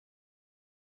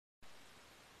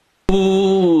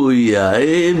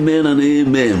Hallelujah. Amen and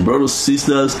amen. Brothers,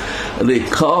 sisters, the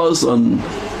course on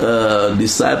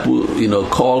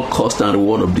call, cost, and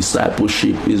reward of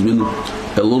discipleship has been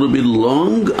a little bit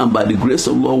long, and by the grace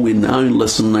of God, we're now in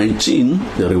lesson 19,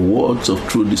 the rewards of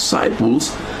true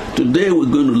disciples. Today, we're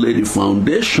going to lay the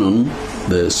foundation,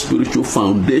 the spiritual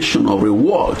foundation of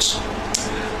rewards.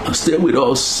 Stay with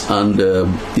us and,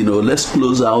 let's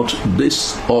close out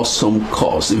this awesome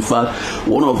course. In fact,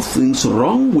 one of the things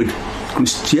wrong with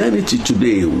Christianity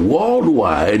today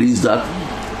worldwide is that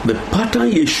the pattern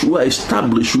Yeshua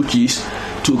established, which is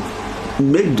to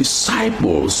make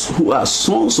disciples who are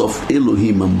sons of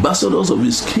Elohim, ambassadors of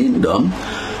his kingdom,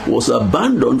 was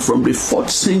abandoned from the 4th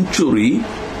century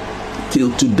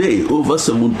till today, over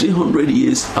 1700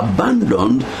 years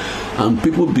abandoned, and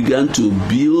people began to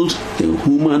build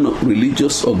human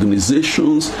religious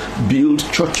organizations, build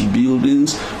church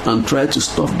buildings, and try to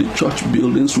stuff the church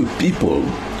buildings with people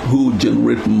who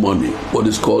generate money, what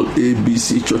is called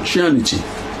ABC churchianity.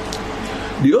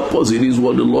 The opposite is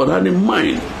what the Lord had in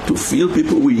mind, to fill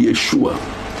people with Yeshua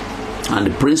and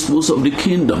the principles of the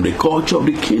kingdom, the culture of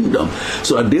the kingdom,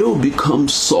 so that they will become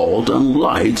salt and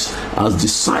light as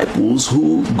disciples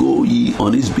who go ye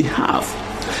on his behalf.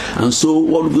 And so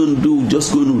what we're going to do,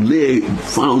 just going to lay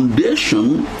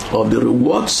foundation of the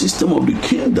reward system of the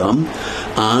kingdom,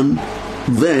 and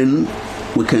then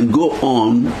we can go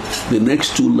on the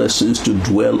next 2 lessons to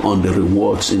dwell on the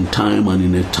rewards in time and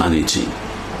in eternity.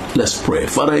 Let's pray.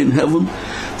 Father in heaven,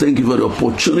 thank you for the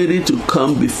opportunity to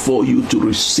come before you to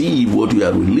receive what you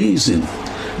are releasing.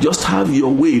 Just have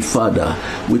your way, Father.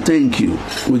 We thank you.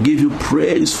 We give you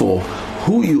praise for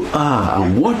who you are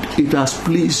and what it has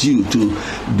pleased you to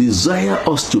desire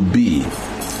us to be.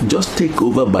 Just take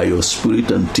over by your Spirit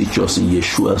and teach us. In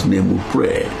Yeshua's name we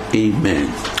pray. Amen.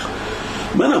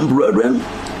 Men and brethren,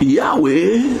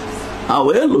 Yahweh,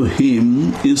 our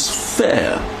Elohim, is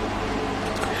fair.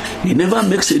 He never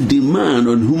makes a demand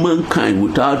on humankind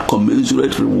without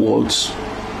commensurate rewards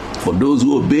for those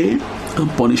who obey and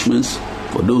punishments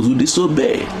for those who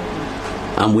disobey.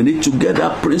 And we need to get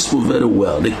that principle very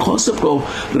well. The concept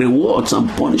of rewards and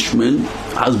punishment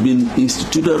has been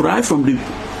instituted right from the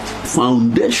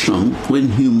foundation when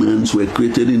humans were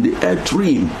created in the earth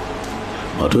realm.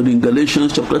 But in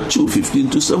Galatians chapter 2, 15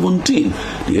 to 17,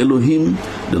 the Elohim,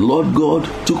 the Lord God,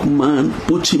 took man,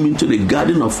 put him into the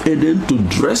Garden of Eden to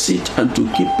dress it and to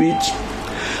keep it.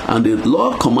 And the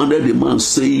Lord commanded the man,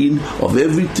 saying, of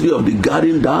every tree of the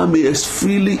garden thou mayest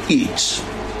freely eat,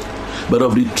 but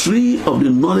of the tree of the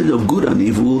knowledge of good and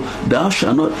evil thou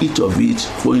shalt not eat of it,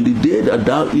 for in the day that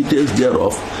thou eatest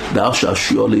thereof thou shalt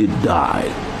surely die.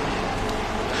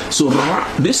 So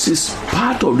this is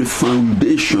part of the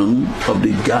foundation of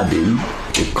the garden,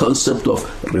 the concept of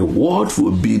reward for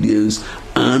obedience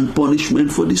and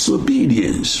punishment for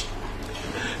disobedience.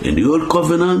 In the Old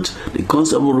Covenant, the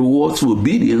concept of rewards for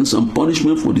obedience and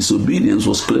punishment for disobedience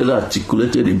was clearly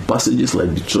articulated in passages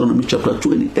like Deuteronomy chapter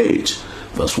 28,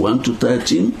 verse 1 to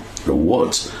 13,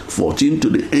 rewards, 14 to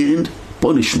the end,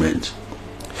 punishment.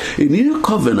 In the New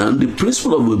Covenant, the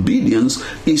principle of obedience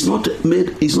is not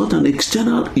an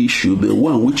external issue, but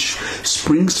one which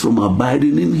springs from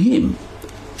abiding in him.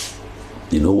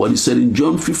 You know what he said in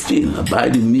John 15,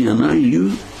 abide in me and I in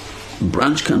you. A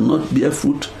branch cannot bear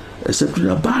fruit except it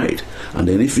abide. And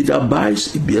then if it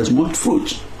abides, it bears much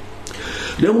fruit.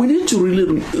 Then we need to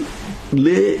really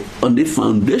lay on the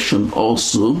foundation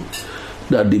also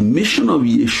that the mission of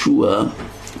Yeshua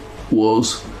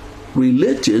was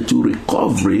related to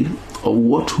recovery of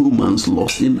what humans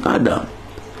lost in Adam.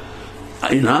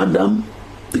 In Adam,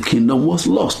 the kingdom was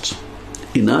lost.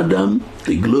 In Adam,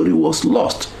 the glory was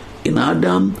lost. In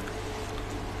Adam,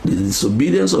 the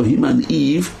disobedience of him and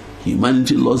Eve,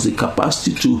 humanity lost the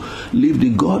capacity to live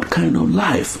the God kind of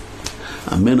life.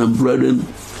 And men and brethren,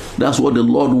 that's what the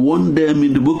Lord warned them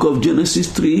in the book of Genesis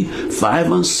 3,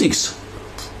 5 and 6.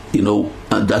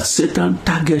 And that Satan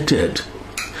targeted.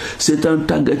 Satan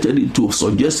targeted it to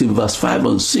suggest in verse 5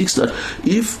 and 6 that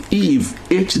if Eve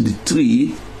ate the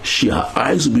tree, her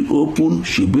eyes will be open,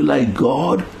 she'll be like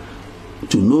God,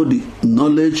 to know the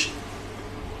knowledge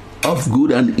of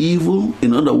good and evil.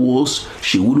 In other words,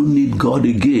 she wouldn't need God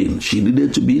again. She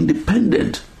needed to be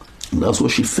independent. And that's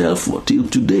what she fell for. Till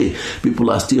today,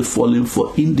 people are still falling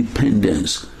for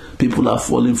independence. People are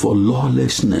falling for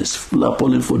lawlessness. People are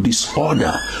falling for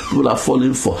disorder. People are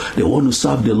falling for, they want to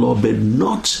serve the Lord, but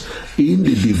not in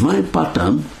the divine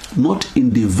pattern not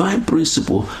in divine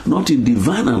principle, not in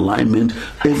divine alignment.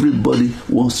 Everybody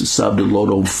wants to serve the Lord.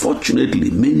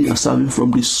 Unfortunately, many are serving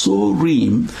from the soul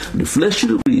realm, the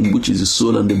fleshly realm, which is the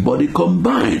soul and the body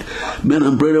combined. Men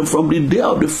and brethren, from the day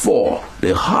of the fall,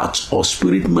 the heart or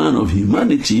spirit man of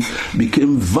humanity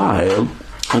became vile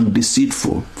and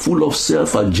deceitful, full of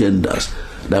self-agendas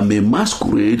that may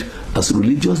masquerade as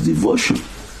religious devotion.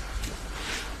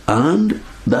 And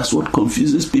that's what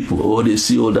confuses people. Oh, they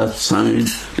see all that sign,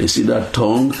 they see that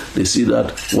tongue, they see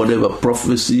that whatever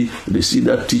prophecy, they see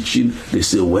that teaching. They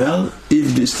say, well,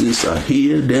 if these things are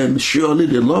here, then surely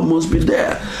the Lord must be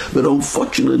there. But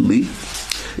unfortunately,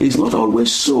 it's not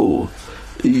always so.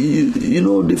 You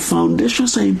know, the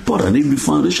foundations are important. If the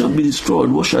foundation be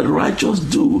destroyed, what shall the righteous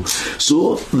do?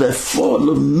 So the fall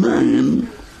of man,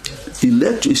 he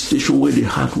led to a station where the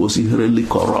heart was inherently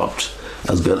corrupt.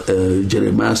 As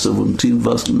Jeremiah 17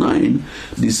 verse 9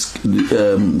 this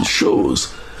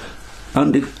shows.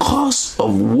 And the cause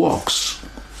of works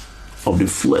of the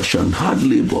flesh and hard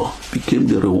labor became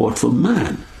the reward for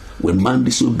man when man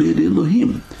disobeyed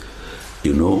Elohim.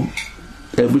 You know,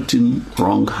 everything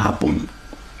wrong happened.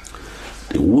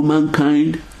 The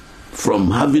womankind,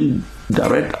 from having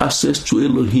direct access to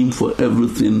Elohim for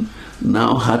everything,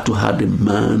 now had to have the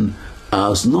man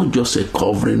as not just a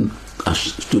covering,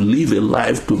 as to live a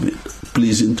life to be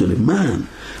pleasing to the man.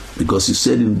 Because he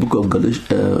said in the book of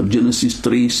Genesis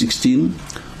 3:16,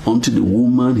 unto the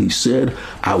woman he said,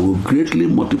 I will greatly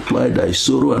multiply thy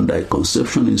sorrow and thy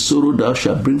conception. In sorrow thou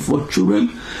shalt bring forth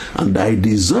children, and thy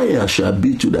desire shall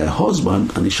be to thy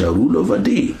husband, and he shall rule over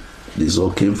thee. This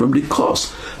all came from the curse,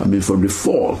 from the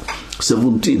fall.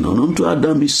 17, and unto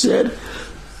Adam he said,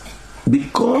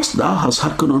 because thou hast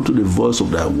hearkened unto the voice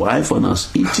of thy wife, and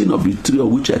hast eaten of the tree of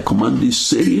which I command thee,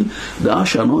 saying, thou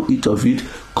shalt not eat of it,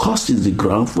 cursed is the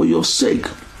ground for your sake.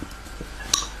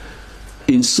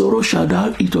 In sorrow shalt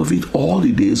thou eat of it all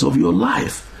the days of your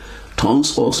life.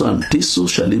 Thorns also and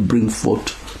thistles shall it bring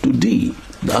forth to thee.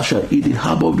 Thou shalt eat the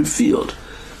herb of the field.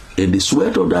 In the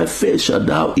sweat of thy face shalt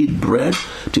thou eat bread,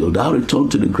 till thou return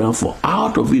to the ground, for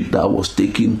out of it thou wast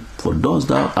taken, for dust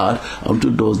thou art,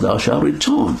 unto dust thou shalt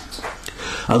return.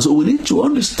 And so we need to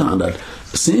understand that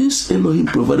since Elohim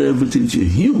provided everything to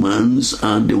humans,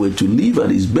 and they were to live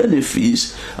at his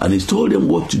benefits, and he told them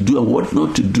what to do and what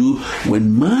not to do,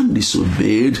 when man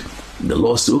disobeyed, the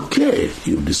Lord said, okay,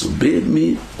 you disobeyed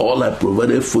me, all I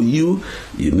provided for you,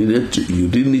 you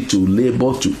didn't need to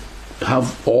labor to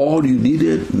have all you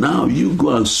needed. Now you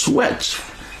go and sweat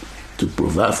to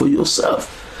provide for yourself.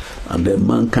 And then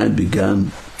mankind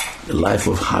began a life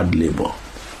of hard labor,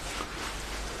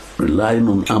 relying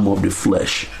on arm of the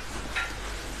flesh.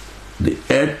 The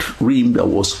earth realm that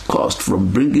was cursed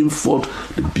from bringing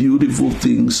forth the beautiful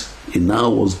things, it now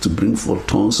was to bring forth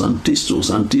thorns and thistles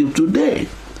until today.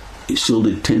 It showed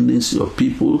the tendency of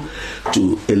people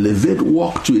to elevate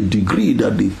work to a degree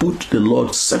that they put the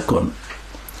Lord second.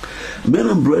 Men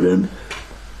and brethren,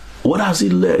 what has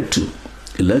it led to?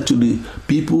 It led to the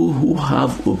people who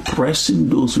have oppressing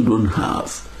those who don't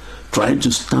have, trying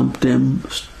to stamp them,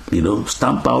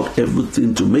 stamp out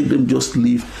everything to make them just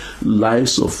live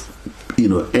lives of,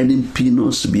 earning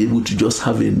peanuts to be able to just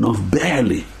have enough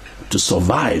barely to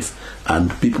survive,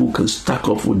 and people can stack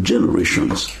up for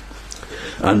generations.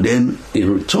 And then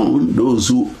in return, those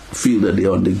who feel that they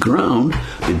are on the ground,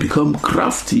 they become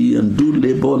crafty and do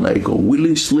labor like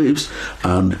unwilling slaves.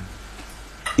 And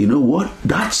you know what?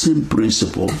 That same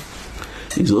principle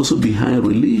is also behind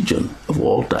religion of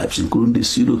all types, including the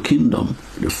pseudo kingdom,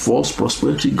 the false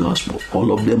prosperity gospel.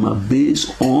 All of them are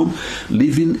based on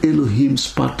living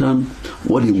Elohim's pattern,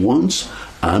 what he wants,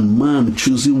 and man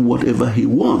choosing whatever he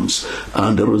wants.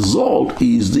 And the result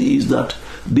is that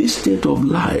this state of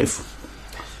life,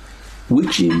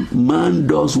 which man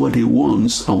does what he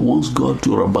wants and wants God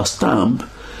to rubber stamp,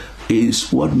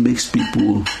 is what makes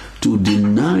people to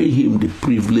deny him the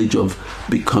privilege of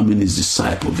becoming his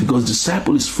disciple. Because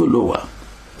disciple is follower.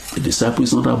 The disciple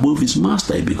is not above his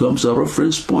master. It becomes a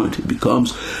reference point. It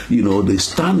becomes, the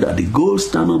standard. The gold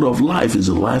standard of life is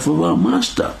the life of our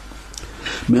master.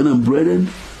 Men and brethren,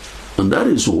 and that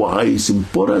is why it's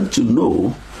important to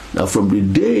know that from the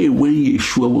day when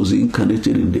Yeshua was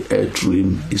incarnated in the earth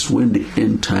realm is when the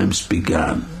end times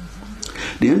began.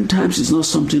 The end times is not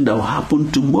something that will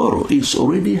happen tomorrow. It's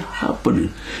already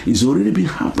happening. It's already been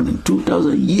happening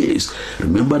 2,000 years.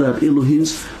 Remember that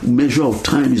Elohim's measure of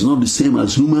time is not the same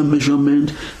as human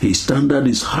measurement. His standard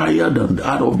is higher than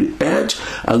that of the earth.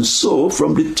 And so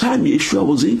from the time Yeshua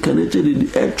was incarnated in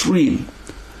the earth realm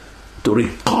to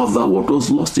recover what was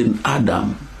lost in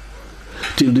Adam,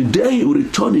 till the day he will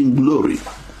return in glory,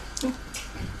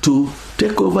 to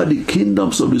take over the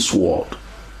kingdoms of this world.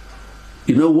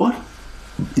 You know what?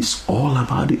 It's all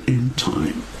about the end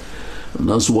time. And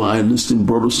that's why, listen,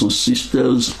 brothers and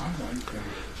sisters,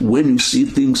 when you see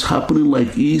things happening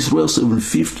like Israel's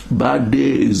 75th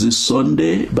birthday is this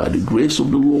Sunday, by the grace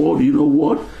of the Lord, you know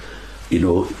what?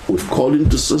 We've called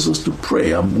intercessors to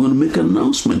pray. I'm going to make an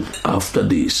announcement after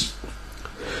this.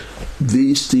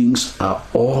 These things are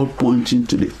all pointing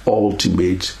to the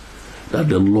ultimate, that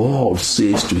the Lord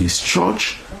says to his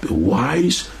church, be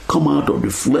wise, come out of the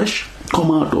flesh,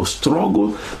 come out of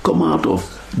struggle, come out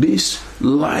of this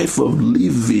life of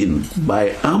living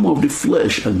by arm of the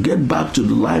flesh and get back to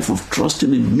the life of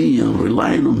trusting in me and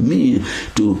relying on me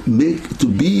to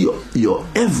be your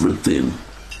everything.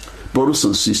 Brothers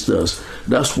and sisters,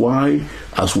 that's why,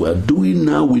 as we are doing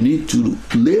now, we need to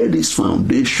lay this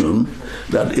foundation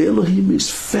that Elohim is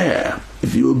fair.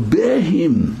 If you obey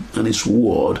him and his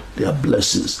word, there are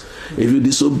blessings. If you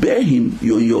disobey him,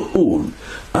 you're on your own.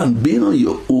 And being on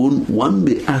your own, one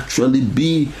may actually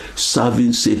be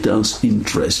serving Satan's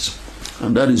interests.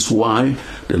 And that is why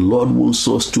the Lord wants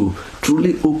us to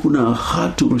truly open our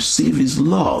heart to receive his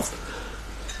love.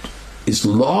 His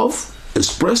love,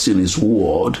 expressing his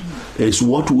word, is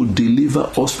what will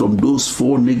deliver us from those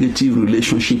 4 negative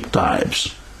relationship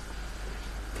types.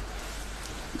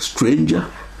 Stranger,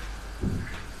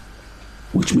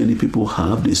 which many people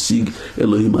have. They see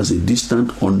Elohim as a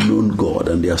distant, unknown God,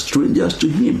 and they are strangers to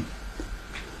him.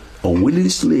 Unwilling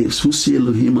slaves who see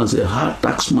Elohim as a hard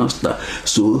taskmaster,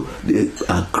 so they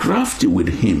are crafty with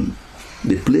him.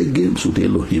 They play games with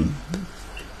Elohim.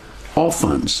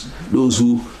 Orphans, those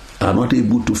who are not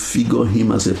able to figure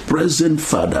him as a present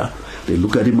father, they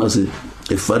look at him as a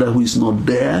father who is not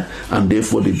there, and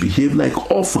therefore they behave like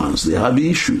orphans. They have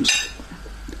issues.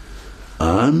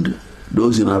 And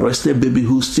those in arrested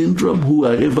babyhood syndrome, who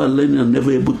are ever learning and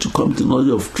never able to come to knowledge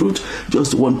of truth,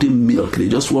 just wanting milk. They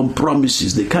just want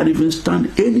promises. They can't even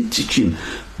stand any teaching.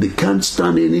 They can't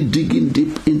stand any digging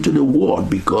deep into the word,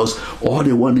 because all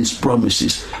they want is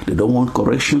promises. They don't want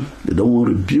correction. They don't want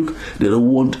rebuke. They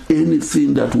don't want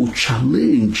anything that will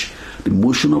challenge the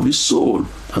motion of his soul.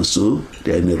 And so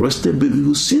they are in arrested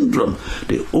babyhood syndrome.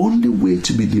 The only way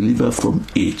to be delivered from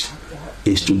it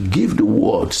is to give the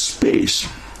word space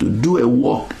to do a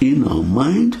work in our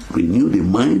mind, renew the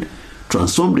mind,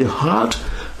 transform the heart,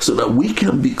 so that we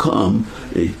can become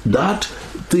that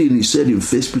thing he said in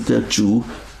 1 Peter 2,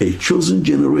 a chosen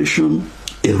generation,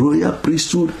 a royal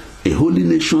priesthood, a holy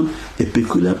nation, a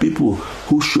peculiar people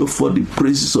who show forth the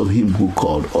praises of him who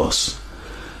called us.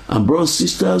 And brothers and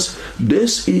sisters,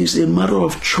 this is a matter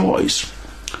of choice.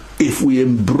 If we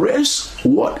embrace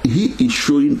what he is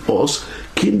showing us,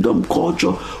 kingdom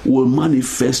culture will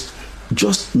manifest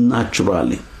just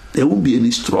naturally. There won't be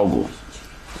any struggle.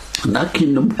 And that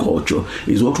kingdom culture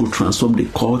is what will transform the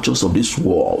cultures of this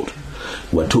world.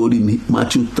 We're told in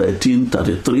Matthew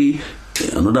 13:33,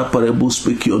 another parable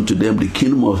speaking unto them, the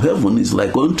kingdom of heaven is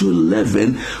like unto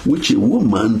leaven, which a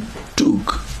woman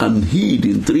took and hid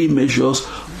in 3 measures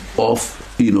of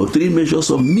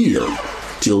meal,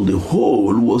 till the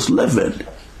whole was leavened.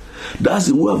 That's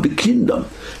the way of the kingdom.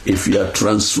 If you are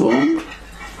transformed,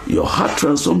 your heart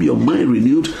transformed, your mind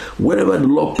renewed, wherever the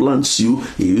Lord plants you,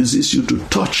 he uses you to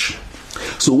touch.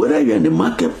 So whether you're in the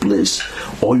marketplace,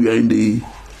 or you're in the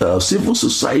civil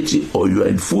society, or you're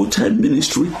in full-time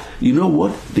ministry, you know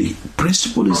what? The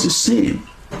principle is the same.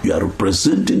 You are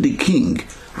representing the king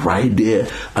right there,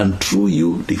 and through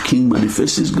you, the king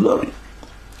manifests his glory.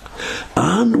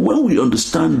 And when we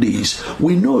understand this,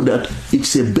 we know that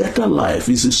it's a better life,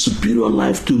 it's a superior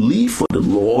life to live for the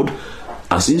Lord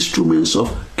as instruments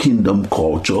of kingdom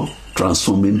culture,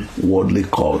 transforming worldly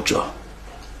culture.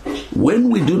 When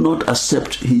we do not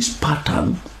accept his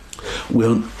pattern,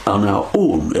 we're on our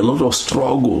own, a lot of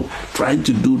struggle, trying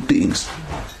to do things,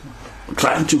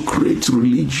 trying to create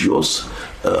religious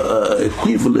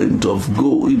equivalent of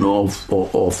gold,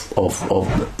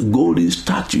 of golden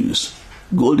statues,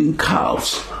 golden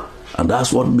calves, and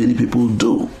that's what many people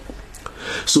do.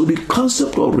 So the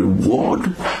concept of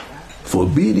reward for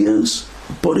obedience,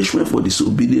 punishment for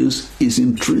disobedience, is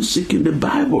intrinsic in the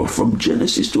Bible from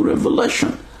Genesis to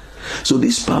Revelation. So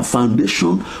this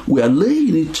foundation, we are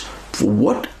laying it for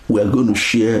what we are going to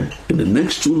share in the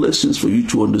next 2 lessons, for you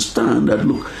to understand that,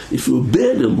 look, if you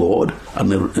obey the Lord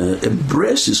and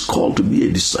embrace his call to be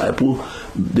a disciple,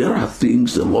 there are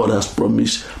things the Lord has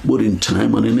promised both in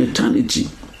time and in eternity.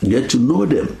 Get to know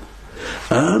them.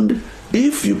 And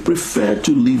if you prefer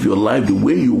to live your life the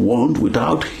way you want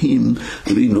without him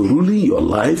ruling your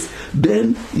life,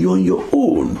 then you're on your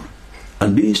own.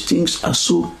 And these things are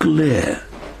so clear.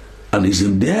 And it's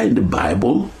in there in the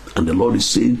Bible, And the Lord is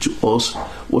saying to us,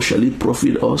 what shall it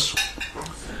profit us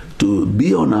to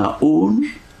be on our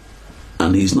own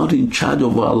and He's not in charge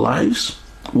of our lives?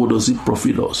 What does it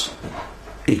profit us?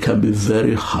 It can be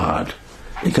very hard.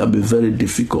 It can be very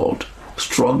difficult.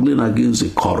 Struggling against the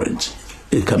current.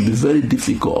 It can be very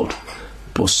difficult.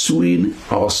 Pursuing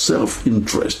our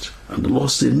self-interest. And the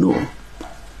Lord said, no,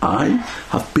 I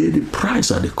have paid the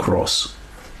price at the cross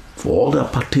for all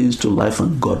that pertains to life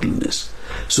and godliness.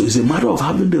 So it's a matter of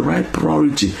having the right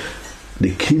priority,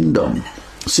 the kingdom,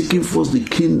 seeking first the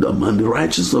kingdom and the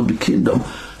righteousness of the kingdom,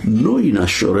 knowing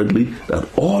assuredly that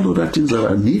all other things that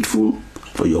are needful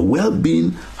for your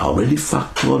well-being are already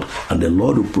factored, and the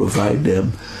Lord will provide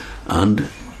them. And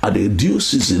at the due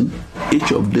season,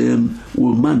 each of them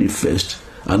will manifest.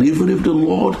 And even if the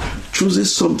Lord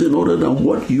chooses something other than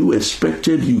what you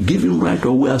expected, you give Him right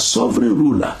away as sovereign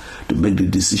ruler to make the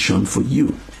decision for you.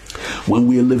 When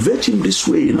we elevate Him this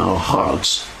way in our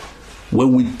hearts,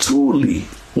 when we truly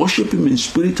worship Him in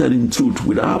spirit and in truth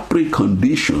without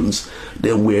preconditions,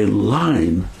 then we're in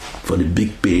line for the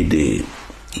big payday.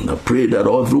 And I pray that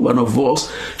every one of us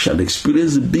shall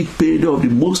experience the big payday of the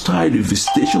Most High, the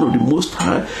visitation of the Most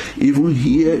High, even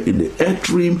here in the earth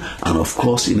realm and of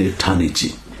course in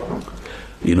eternity.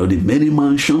 You know, the many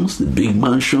mansions, the big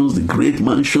mansions, the great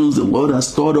mansions the Lord has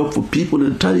stored up for people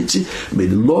in eternity. May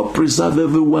the Lord preserve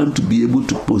everyone to be able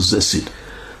to possess it.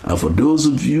 And for those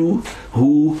of you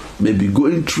who may be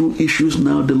going through issues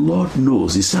now, the Lord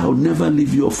knows. He said, I'll never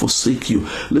leave you or forsake you.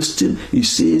 Listen, He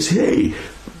says, hey,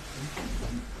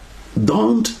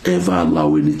 don't ever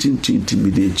allow anything to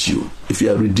intimidate you. If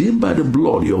you are redeemed by the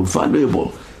blood, you're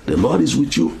valuable. The Lord is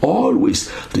with you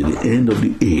always to the end of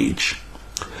the age.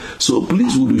 So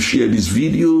please would you share this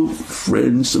video,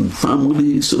 friends and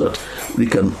family, so that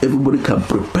everybody can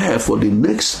prepare for the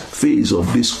next phase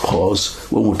of this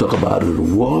course when we talk about the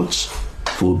rewards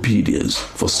for obedience,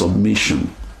 for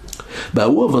submission. By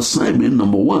way of assignment,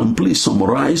 number 1, please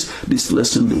summarize this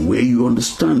lesson the way you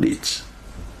understand it.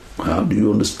 How do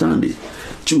you understand it?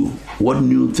 2, what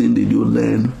new thing did you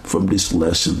learn from this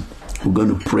lesson? We're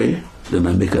going to pray, then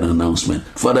I make an announcement.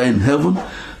 Father in heaven,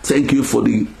 thank you for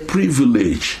the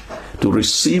privilege to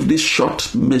receive this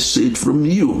short message from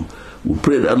you. We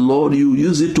pray that, Lord, you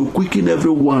use it to quicken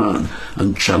everyone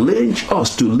and challenge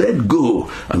us to let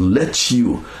go and let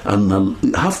you and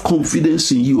have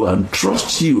confidence in you and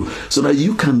trust you so that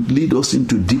you can lead us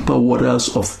into deeper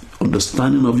waters of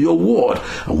understanding of your word,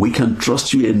 and we can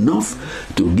trust you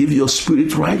enough to give your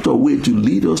spirit right away to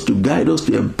lead us, to guide us,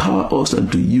 to empower us,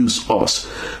 and to use us.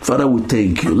 Father, we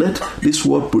thank you. Let this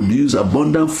word produce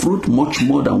abundant fruit, much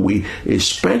more than we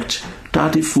expect,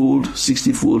 30-fold,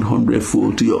 60-fold,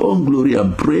 100-fold, to your own glory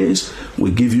and praise. We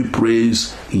give you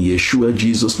praise. In Yeshua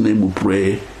Jesus' name we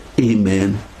pray.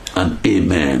 Amen and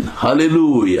amen.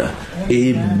 Hallelujah.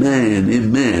 Amen.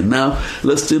 Amen. Now,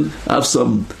 let's still have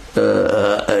some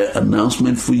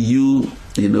announcement for you.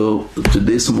 You know,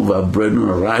 today some of our brethren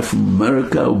arrived from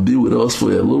America, will be with us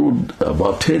for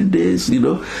about 10 days. You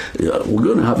know, we're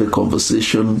going to have a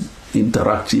conversation,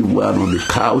 interactive one on the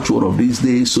couch one of these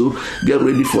days, so get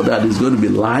ready for that. It's going to be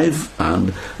live,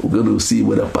 and we're going to see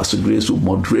whether Pastor Grace will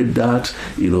moderate that.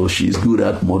 You know, she's good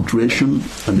at moderation,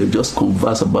 and they just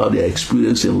converse about their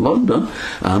experience in London,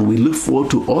 and we look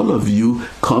forward to all of you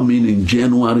coming in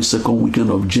January, second weekend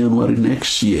of January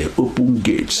next year. Open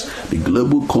Gates, the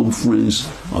global conference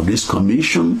of this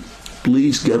commission.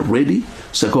 Please get ready.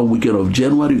 Second weekend of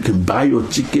January, you can buy your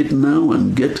ticket now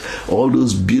and get all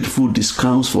those beautiful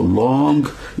discounts for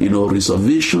long,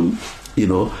 reservation.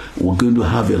 We're going to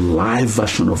have a live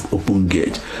version of Open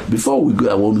Gate. Before we go,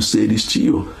 I want to say this to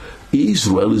you.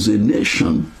 Israel is a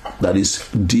nation that is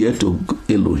dear to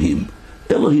Elohim.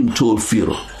 Elohim told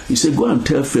Pharaoh, he said, go and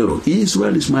tell Pharaoh,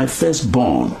 Israel is my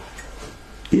firstborn.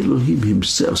 Elohim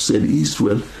himself said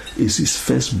Israel is his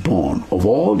firstborn of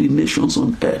all the nations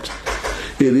on earth.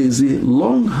 It is a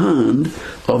long hand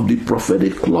of the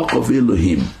prophetic clock of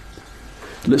Elohim.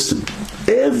 Listen,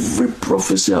 every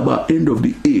prophecy about end of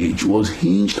the age was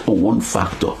hinged on one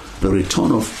factor, the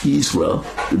return of Israel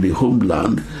to the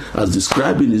homeland, as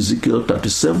described in Ezekiel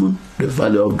 37, the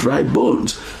valley of dry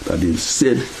bones, that it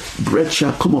said, breath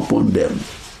shall come upon them.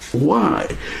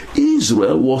 Why?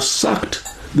 Israel was sacked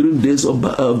during the days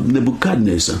of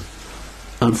Nebuchadnezzar.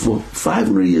 And for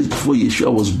 500 years before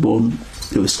Yeshua was born,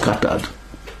 they were scattered.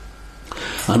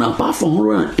 And apart from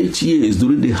 108 years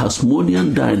during the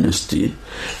Hasmonean dynasty,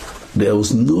 there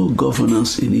was no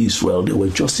governance in Israel. They were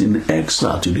just in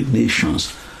exile to the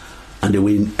nations. And they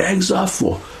were in exile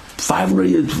for 500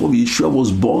 years before Yeshua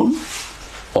was born,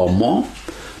 or more.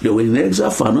 They were in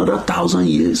exile for another 1,000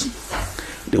 years.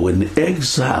 They were in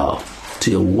exile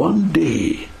till one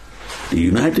day the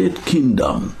United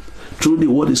Kingdom, through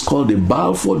what is called the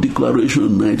Balfour Declaration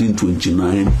in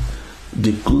 1929,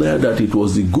 declared that it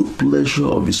was the good pleasure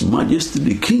of His Majesty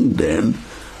the King then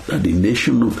that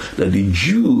the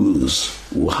Jews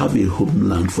will have a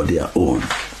homeland for their own.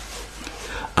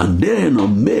 And then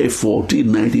on May 14,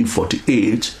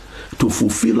 1948, to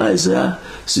fulfill Isaiah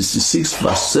 66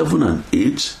 verse 7 and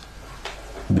 8,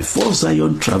 before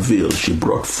Zion travailed, she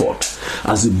brought forth.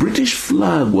 As the British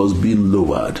flag was being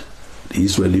lowered, the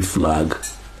Israeli flag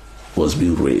was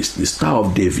being raised, the Star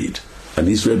of David, and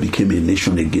Israel became a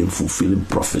nation again, fulfilling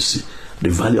prophecy. The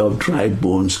valley of dry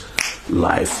bones,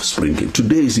 life springing.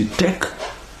 Today is the tech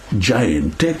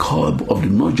giant, tech hub of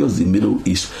not just the Middle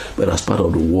East, but as part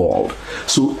of the world.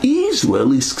 So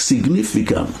Israel is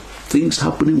significant. Things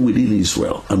happening within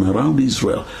Israel and around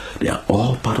Israel, they are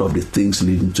all part of the things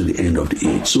leading to the end of the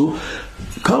age. So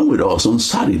come with us on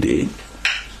Saturday,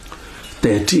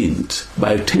 13th,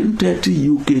 by 10:30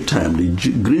 UK time.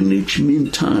 The Greenwich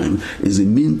Mean Time is the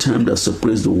mean time that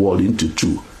separates the world into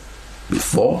two,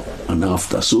 before and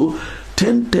after. So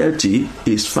 10:30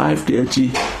 is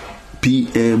 5:30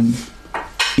 p.m.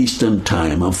 Eastern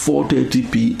Time and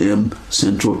 4:30 p.m.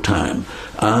 Central Time.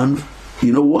 And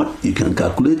you know what? You can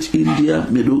calculate India,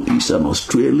 Middle East, and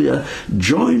Australia.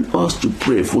 Join us to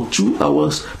pray for 2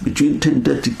 hours between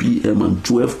 10:30 p.m. and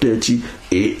 12:30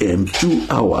 a.m. 2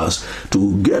 hours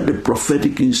to get the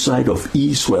prophetic insight of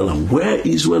Israel and where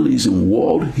Israel is in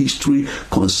world history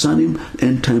concerning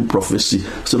end-time prophecy,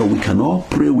 so that we can all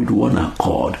pray with one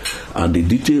accord. And the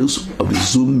details of the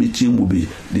Zoom meeting will be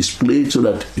displayed so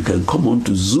that you can come on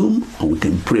to Zoom and we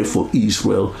can pray for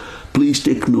Israel. Please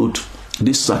take note.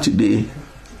 This Saturday,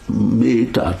 May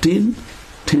 13,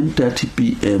 10:30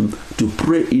 p.m. to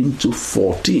pray into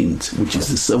 14th, which is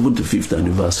the 75th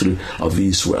anniversary of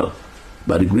Israel.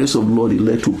 By the grace of the Lord,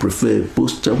 elect will prefer a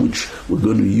poster which we're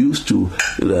going to use to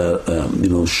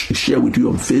share with you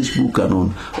on Facebook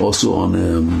and also on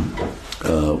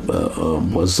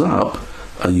WhatsApp.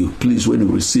 And you please, when you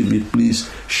receive it, please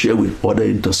share with other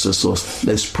intercessors.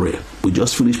 Let's pray. We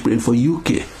just finished praying for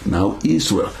UK, now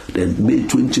Israel. Then May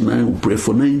 29, we'll pray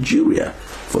for Nigeria,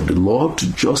 for the Lord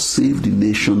to just save the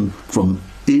nation from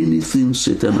anything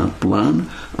Satan had planned.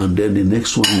 And then the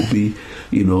next one will be,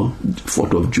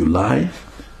 4th of July,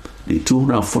 the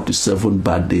 247th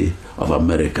birthday of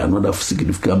America, another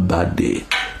significant birthday.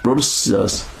 Brothers and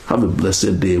sisters, have a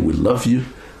blessed day. We love you.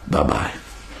 Bye-bye.